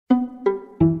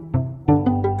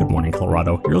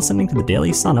Colorado. You're listening to the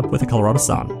Daily Sun Up with the Colorado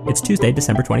Sun. It's Tuesday,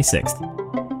 December 26th.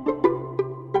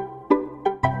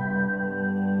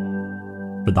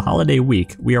 For the holiday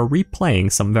week, we are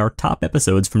replaying some of our top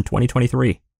episodes from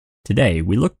 2023. Today,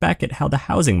 we look back at how the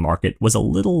housing market was a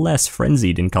little less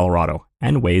frenzied in Colorado,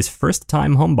 and ways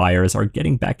first-time homebuyers are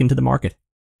getting back into the market.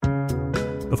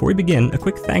 Before we begin, a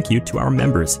quick thank you to our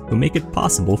members who make it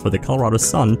possible for the Colorado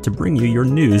Sun to bring you your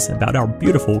news about our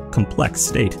beautiful, complex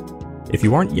state. If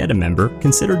you aren't yet a member,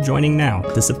 consider joining now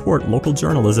to support local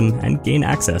journalism and gain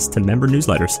access to member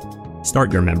newsletters.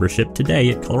 Start your membership today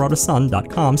at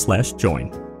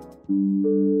coloradosun.com/join.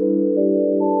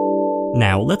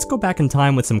 Now, let's go back in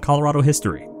time with some Colorado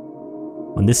history.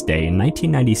 On this day in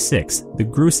 1996, the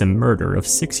gruesome murder of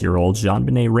 6-year-old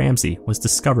JonBenét Ramsey was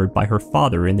discovered by her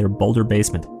father in their Boulder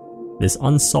basement. This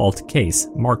unsolved case,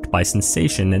 marked by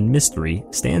sensation and mystery,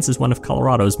 stands as one of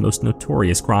Colorado's most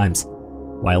notorious crimes.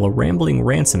 While a rambling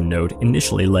ransom note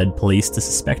initially led police to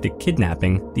suspect a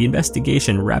kidnapping, the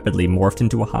investigation rapidly morphed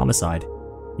into a homicide.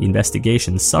 The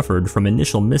investigation suffered from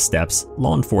initial missteps,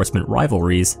 law enforcement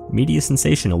rivalries, media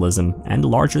sensationalism, and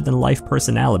larger-than-life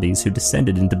personalities who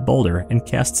descended into Boulder and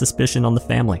cast suspicion on the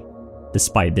family.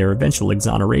 Despite their eventual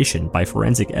exoneration by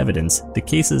forensic evidence, the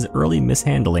case's early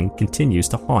mishandling continues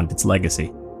to haunt its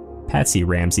legacy. Patsy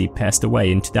Ramsey passed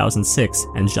away in 2006,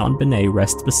 and JonBenét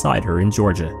rests beside her in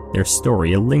Georgia, their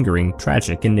story a lingering,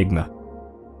 tragic enigma.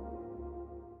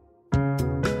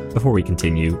 Before we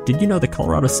continue, did you know the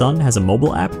Colorado Sun has a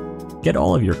mobile app? Get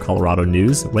all of your Colorado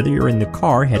news, whether you're in the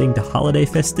car heading to holiday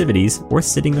festivities or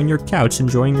sitting on your couch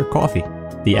enjoying your coffee.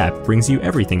 The app brings you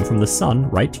everything from the Sun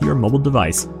right to your mobile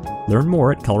device. Learn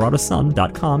more at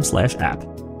coloradosun.com/app.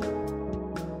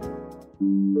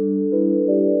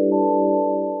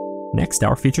 Next,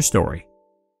 our feature story.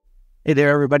 Hey there,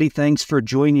 everybody. Thanks for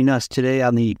joining us today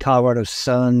on the Colorado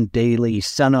Sun Daily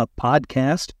Sun Up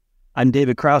podcast. I'm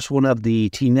David Kraus, one of the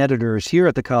team editors here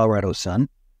at the Colorado Sun,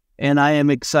 and I am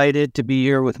excited to be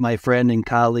here with my friend and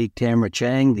colleague Tamara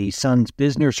Chang, the Sun's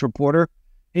business reporter.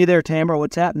 Hey there, Tamara.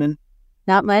 What's happening?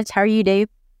 Not much. How are you, Dave?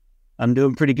 I'm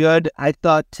doing pretty good. I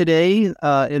thought today,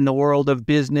 in the world of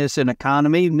business and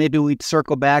economy, maybe we'd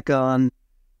circle back on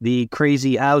the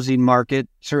crazy housing market.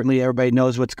 Certainly everybody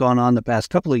knows what's gone on the past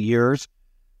couple of years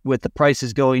with the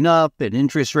prices going up and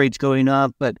interest rates going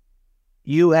up. But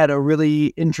you had a really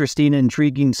interesting,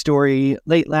 intriguing story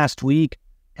late last week,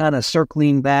 kind of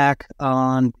circling back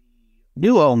on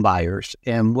new home buyers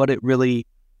and what it really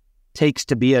takes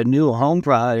to be a new home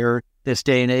buyer this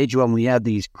day and age when we have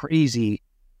these crazy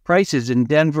prices in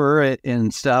Denver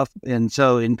and stuff, and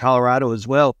so in Colorado as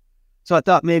well. So I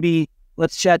thought maybe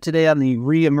let's chat today on the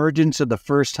reemergence of the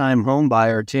first-time home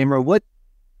buyer. Tamara, what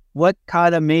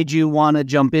kind of made you want to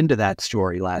jump into that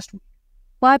story last week?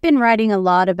 Well, I've been writing a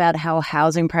lot about how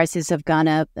housing prices have gone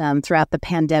up throughout the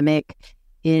pandemic,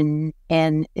 and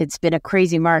it's been a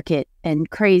crazy market, and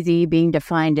crazy being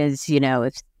defined as,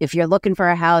 if you're looking for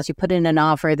a house, you put in an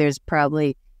offer, there's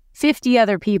probably 50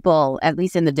 other people, at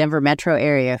least in the Denver metro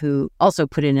area, who also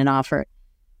put in an offer.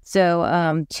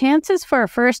 So chances for a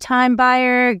first-time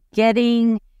buyer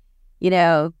getting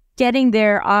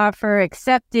their offer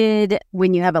accepted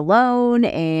when you have a loan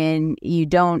and you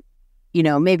don't,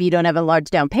 maybe you don't have a large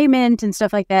down payment and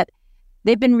stuff like that,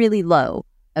 they've been really low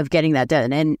of getting that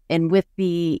done. And with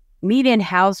the median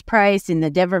house price in the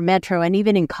Denver metro and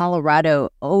even in Colorado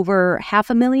over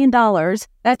 $500,000,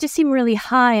 that just seemed really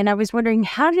high. And I was wondering,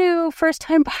 how do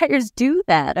first-time buyers do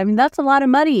that? I mean, that's a lot of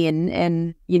money.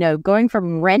 And going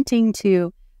from renting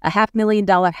to a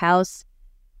 $500,000 house,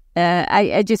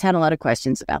 I just had a lot of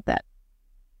questions about that.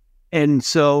 And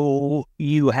so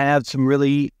you have some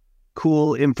really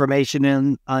cool information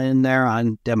in there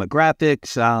on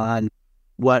demographics, on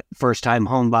what first-time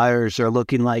home buyers are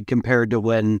looking like compared to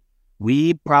when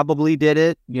we probably did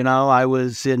it. I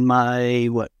was in my,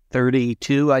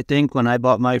 32, I think, when I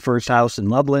bought my first house in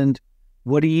Loveland.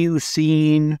 What are you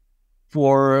seeing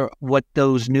for what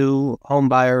those new home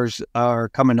buyers are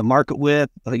coming to market with?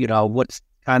 What's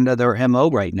kind of their MO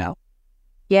right now?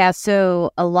 Yeah, so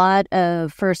a lot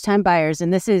of first-time buyers,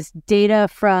 and this is data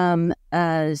from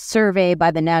a survey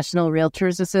by the National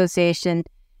Realtors Association.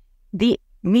 The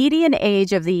median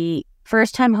age of the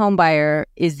first-time home buyer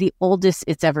is the oldest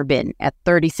it's ever been, at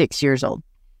 36 years old.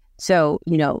 So,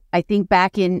 I think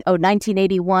back in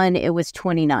 1981, it was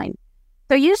 29.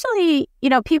 So usually,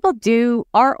 people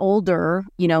are older,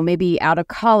 maybe out of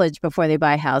college before they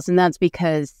buy a house. And that's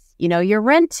because, you're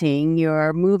renting,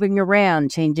 you're moving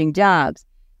around, changing jobs.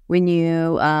 When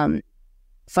you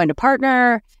find a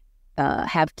partner,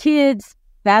 have kids,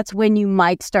 that's when you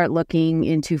might start looking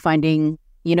into finding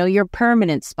your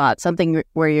permanent spot, something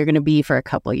where you're going to be for a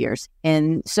couple of years.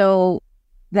 And so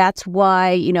that's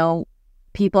why,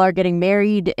 people are getting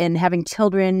married and having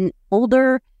children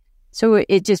older. So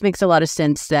it just makes a lot of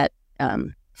sense that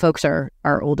folks are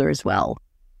older as well.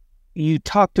 You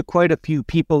talk to quite a few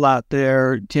people out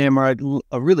there, Tamara,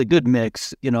 a really good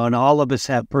mix, and all of us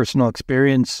have personal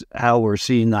experience, how we're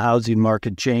seeing the housing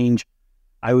market change.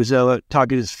 I was talking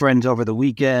to his friends over the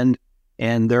weekend,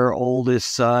 and their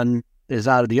oldest son is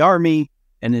out of the Army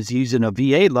and is using a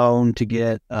VA loan to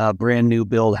get a brand new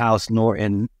build house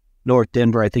in North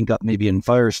Denver, I think up maybe in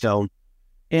Firestone,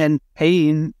 and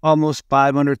paying almost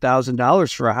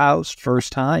 $500,000 for a house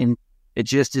first time. It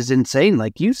just is insane,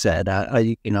 like you said.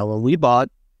 When we bought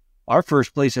our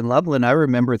first place in Loveland, I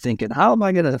remember thinking, how am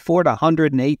I going to afford a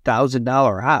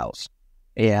 $108,000 house?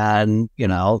 And,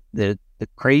 the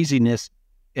craziness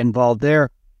involved there.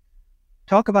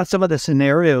 Talk about some of the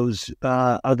scenarios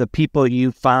of the people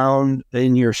you found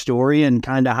in your story and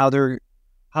kind of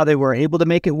how they were able to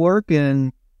make it work,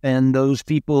 and those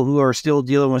people who are still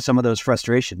dealing with some of those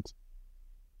frustrations.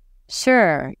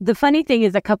 Sure. The funny thing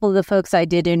is, a couple of the folks I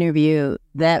did interview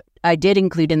that I did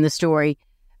include in the story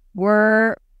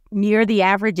were near the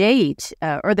average age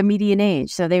or the median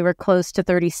age. So they were close to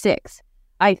 36.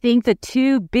 I think the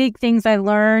two big things I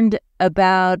learned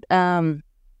about,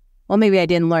 maybe I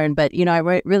didn't learn, but, I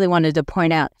really wanted to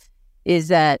point out is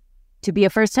that to be a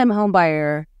first-time home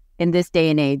buyer in this day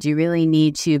and age, you really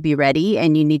need to be ready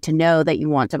and you need to know that you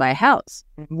want to buy a house.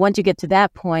 Once you get to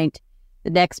that point, the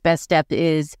next best step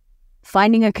is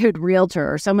finding a good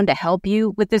realtor or someone to help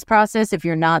you with this process if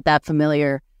you're not that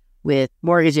familiar with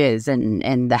mortgages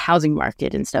and the housing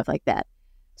market and stuff like that.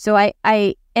 So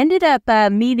I ended up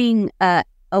meeting a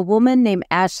woman named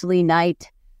Ashley Knight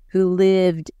who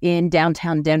lived in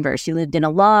downtown Denver. She lived in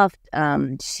a loft.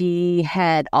 She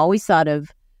had always thought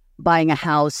of buying a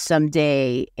house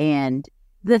someday. And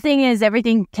the thing is,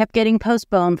 everything kept getting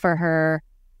postponed for her.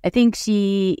 I think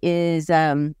she is,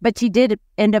 but she did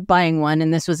end up buying one,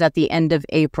 and this was at the end of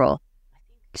April.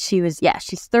 She's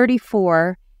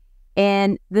 34.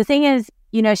 And the thing is,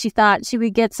 she thought she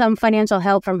would get some financial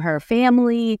help from her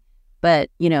family, but,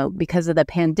 because of the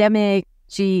pandemic,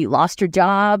 she lost her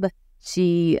job.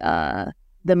 She,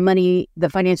 the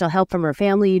financial help from her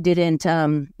family didn't,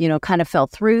 kind of fell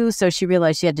through. So she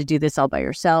realized she had to do this all by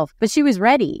herself. But she was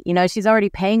ready. She's already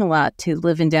paying a lot to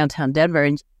live in downtown Denver.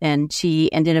 And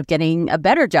she ended up getting a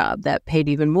better job that paid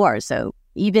even more. So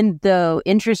even though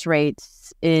interest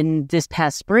rates in this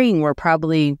past spring were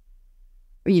probably,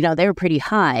 they were pretty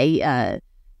high,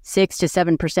 6 to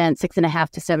 7%, 6.5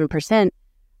 to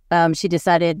 7%, she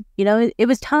decided, it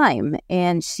was time.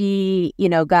 And she,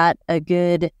 got a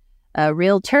good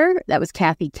realtor. That was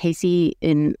Kathy Casey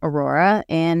in Aurora,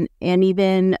 and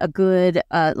even a good,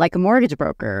 like a mortgage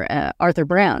broker, Arthur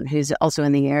Brown, who's also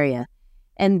in the area.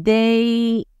 And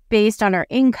they, based on her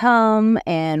income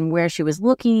and where she was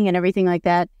looking and everything like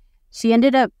that, she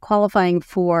ended up qualifying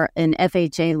for an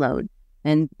FHA loan.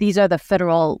 And these are the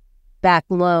federal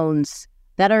backed loans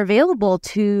that are available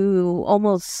to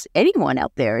almost anyone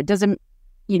out there. It doesn't,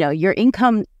 your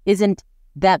income isn't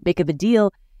that big of a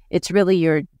deal. It's really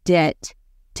your debt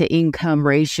to income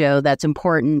ratio that's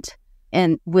important.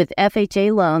 And with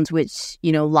FHA loans, which,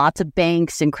 lots of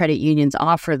banks and credit unions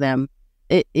offer them,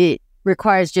 it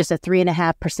requires just a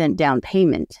 3.5% down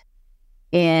payment.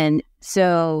 And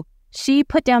so she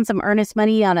put down some earnest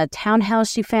money on a townhouse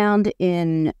she found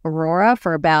in Aurora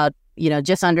for about,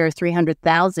 just under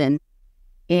 $300,000.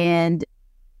 And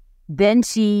then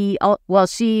she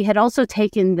had also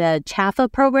taken the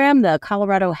CHFA program, the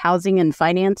Colorado Housing and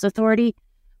Finance Authority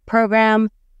program,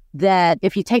 that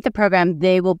if you take the program,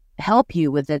 they will help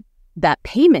you with that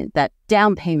payment, that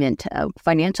down payment of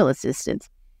financial assistance.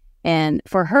 And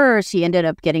for her, she ended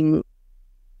up getting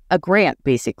a grant,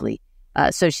 basically.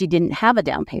 So she didn't have a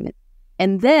down payment.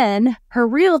 And then her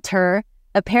realtor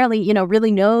apparently,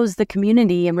 really knows the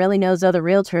community and really knows other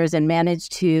realtors and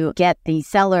managed to get the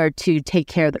seller to take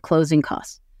care of the closing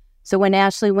costs. So when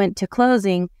Ashley went to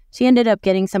closing, she ended up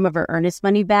getting some of her earnest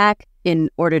money back in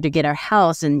order to get her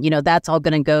house. And, that's all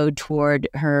going to go toward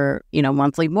her,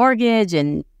 monthly mortgage.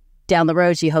 And down the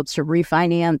road, she hopes to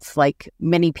refinance like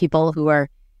many people who are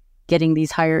getting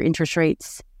these higher interest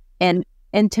rates. And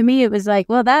to me, it was like,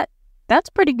 well, that's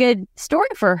a pretty good story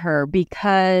for her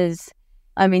because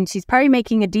she's probably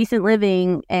making a decent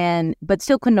living but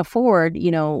still couldn't afford,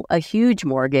 a huge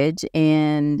mortgage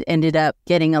and ended up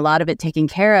getting a lot of it taken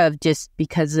care of just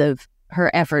because of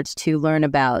her efforts to learn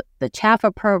about the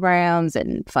CHFA programs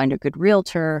and find a good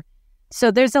realtor.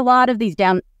 So there's a lot of these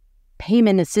down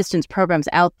payment assistance programs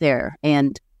out there.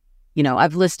 And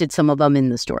I've listed some of them in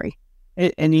the story.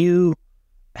 And you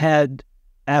had,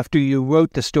 after you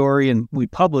wrote the story and we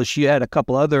published, you had a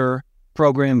couple other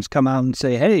programs come out and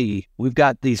say, hey, we've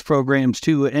got these programs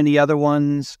too. Any other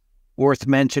ones worth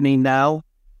mentioning now?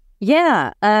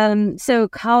 Yeah. So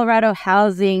Colorado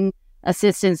Housing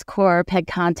Assistance Corp had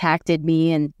contacted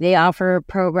me, and they offer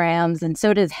programs, and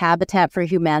so does Habitat for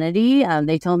Humanity.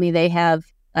 They told me they have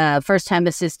first-time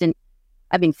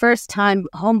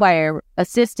homebuyer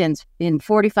assistance in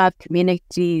 45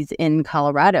 communities in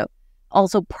Colorado.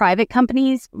 Also, private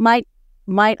companies might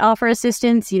offer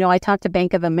assistance. I talked to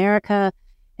Bank of America,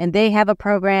 and they have a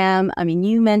program. I mean,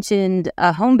 you mentioned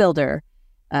a home builder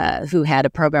who had a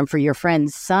program for your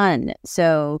friend's son.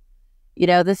 So,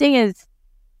 the thing is,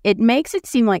 it makes it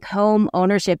seem like home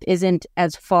ownership isn't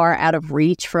as far out of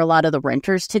reach for a lot of the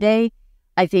renters today.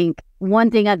 I think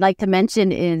one thing I'd like to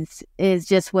mention is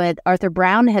just what Arthur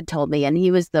Brown had told me, and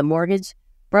he was the mortgage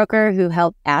broker who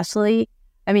helped Ashley.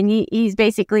 I mean, he's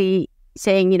basically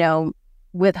saying,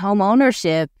 with home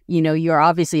ownership, you're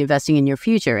obviously investing in your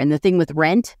future. And the thing with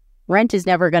rent is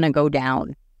never going to go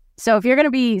down. So if you're going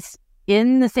to be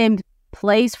in the same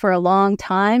place for a long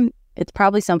time, it's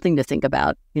probably something to think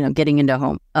about, getting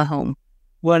into a home.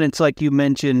 Well, and it's like you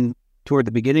mentioned toward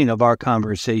the beginning of our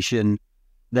conversation,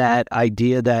 that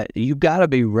idea that you've got to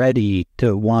be ready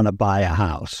to want to buy a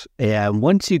house. And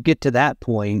once you get to that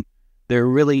point, there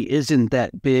really isn't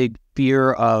that big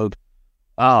fear of,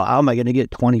 oh, how am I going to get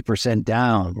 20%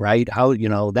 down, right? How,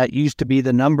 that used to be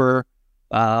the number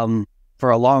for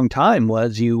a long time,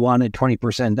 was you wanted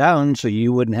 20% down so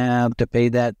you wouldn't have to pay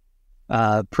that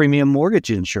premium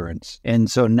mortgage insurance. And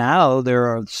so now there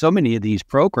are so many of these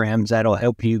programs that'll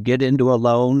help you get into a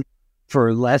loan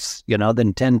for less, than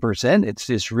 10%. It's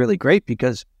just really great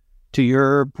because, to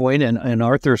your point and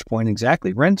Arthur's point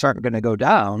exactly, rents aren't going to go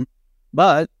down.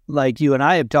 But like you and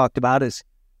I have talked about, is,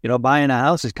 buying a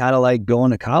house is kind of like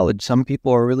going to college. Some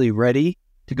people are really ready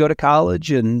to go to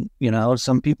college, and,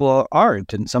 some people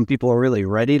aren't. And some people are really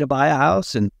ready to buy a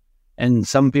house, and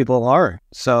some people aren't.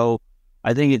 So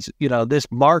I think it's, this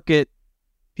market,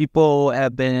 it's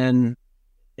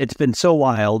been so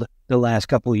wild the last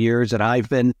couple of years that I've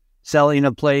been selling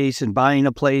a place and buying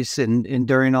a place and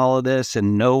during all of this,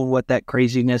 and know what that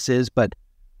craziness is. But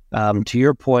to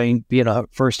your point, being a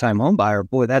first-time home buyer,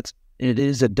 boy, it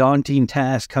is a daunting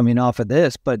task coming off of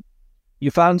this. But you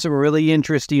found some really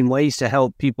interesting ways to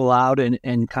help people out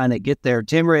and kind of get there.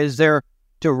 Tamara, is there,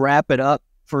 to wrap it up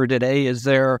for today, is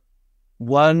there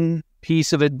one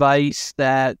piece of advice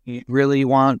that you really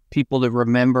want people to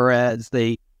remember as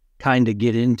they kind of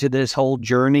get into this whole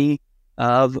journey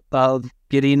of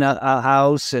getting a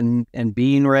house and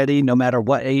being ready, no matter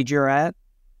what age you're at?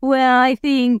 Well, I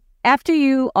think after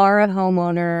you are a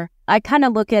homeowner, I kind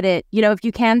of look at it, if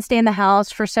you can stay in the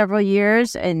house for several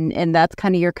years and that's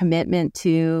kind of your commitment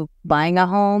to buying a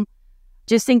home,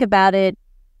 just think about it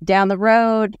down the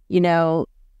road.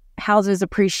 Houses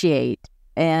appreciate.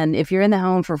 And if you're in the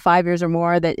home for 5 years or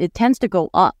more, that it tends to go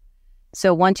up.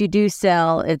 So once you do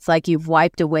sell, it's like you've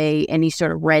wiped away any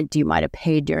sort of rent you might have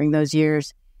paid during those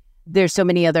years. There's so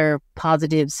many other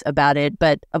positives about it.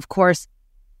 But of course,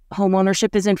 home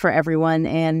ownership isn't for everyone.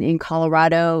 And in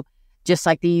Colorado, just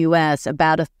like the U.S.,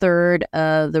 about a third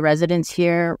of the residents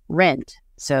here rent.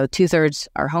 So 2/3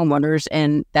 are homeowners,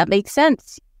 and that makes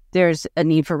sense. There's a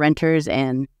need for renters,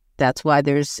 and that's why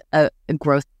there's a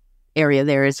growth area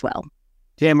there as well.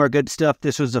 Tamara, good stuff.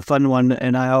 This was a fun one,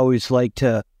 and I always like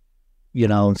to,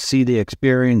 see the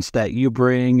experience that you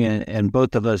bring, and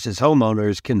both of us as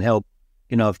homeowners can help.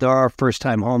 If there are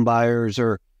first-time home buyers,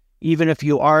 or even if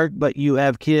you aren't, but you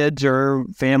have kids or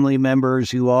family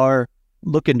members who are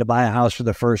looking to buy a house for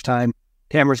the first time,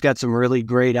 Tamara's got some really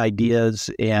great ideas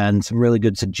and some really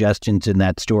good suggestions in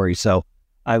that story. So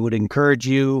I would encourage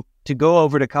you to go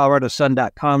over to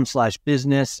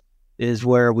coloradosun.com/business is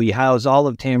where we house all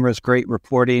of Tamara's great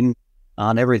reporting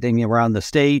on everything around the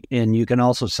state. And you can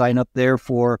also sign up there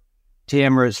for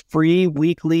Tamara's free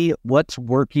weekly What's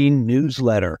Working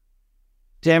newsletter.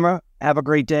 Tamara, have a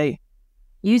great day.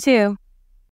 You too.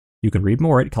 You can read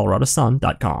more at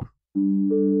coloradosun.com.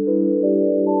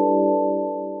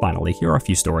 Finally, here are a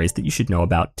few stories that you should know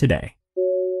about today.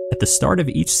 At the start of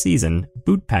each season,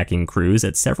 boot packing crews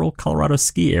at several Colorado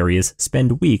ski areas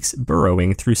spend weeks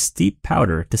burrowing through steep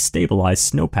powder to stabilize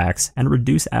snowpacks and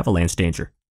reduce avalanche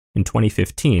danger. In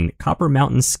 2015, Copper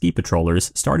Mountain ski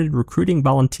patrollers started recruiting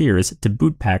volunteers to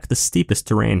boot pack the steepest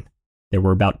terrain. There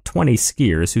were about 20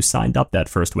 skiers who signed up that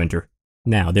first winter.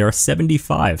 Now there are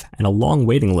 75 and a long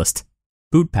waiting list.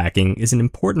 Boot packing is an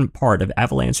important part of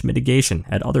avalanche mitigation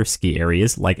at other ski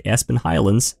areas like Aspen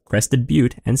Highlands, Crested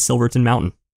Butte, and Silverton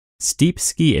Mountain. Steep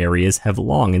ski areas have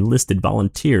long enlisted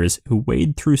volunteers who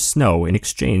wade through snow in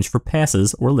exchange for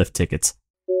passes or lift tickets.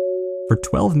 For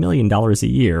 $12 million a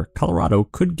year, Colorado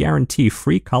could guarantee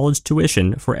free college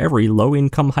tuition for every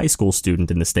low-income high school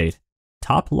student in the state.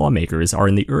 Top lawmakers are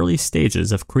in the early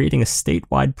stages of creating a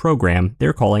statewide program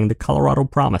they're calling the Colorado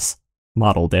Promise.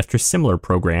 Modeled after similar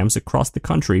programs across the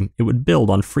country, it would build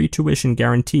on free tuition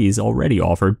guarantees already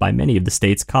offered by many of the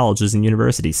state's colleges and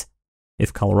universities.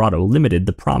 If Colorado limited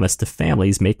the promise to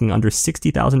families making under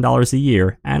 $60,000 a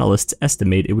year, analysts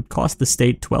estimate it would cost the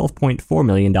state $12.4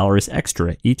 million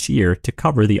extra each year to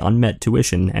cover the unmet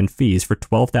tuition and fees for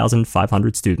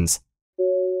 12,500 students.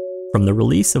 From the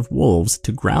release of wolves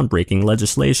to groundbreaking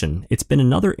legislation, it's been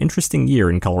another interesting year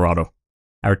in Colorado.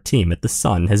 Our team at The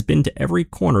Sun has been to every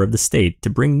corner of the state to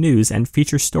bring news and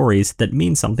feature stories that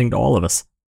mean something to all of us.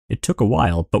 It took a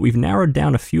while, but we've narrowed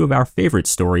down a few of our favorite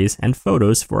stories and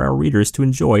photos for our readers to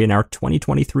enjoy in our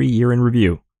 2023 year in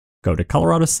review. Go to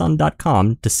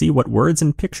coloradosun.com to see what words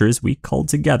and pictures we culled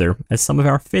together as some of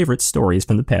our favorite stories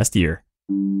from the past year.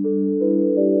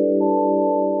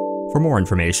 For more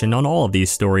information on all of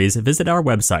these stories, visit our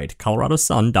website,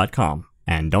 coloradosun.com.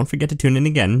 And don't forget to tune in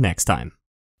again next time.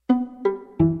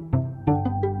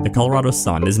 The Colorado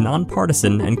Sun is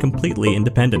nonpartisan and completely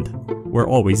independent. We're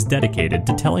always dedicated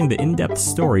to telling the in-depth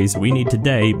stories we need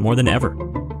today more than ever.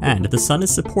 And The Sun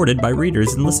is supported by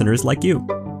readers and listeners like you.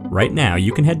 Right now,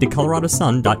 you can head to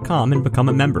coloradosun.com and become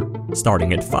a member,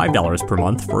 starting at $5 per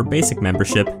month for a basic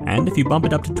membership, and if you bump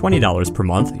it up to $20 per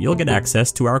month, you'll get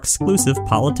access to our exclusive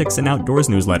politics and outdoors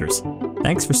newsletters.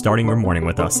 Thanks for starting your morning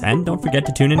with us, and don't forget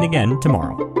to tune in again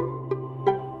tomorrow.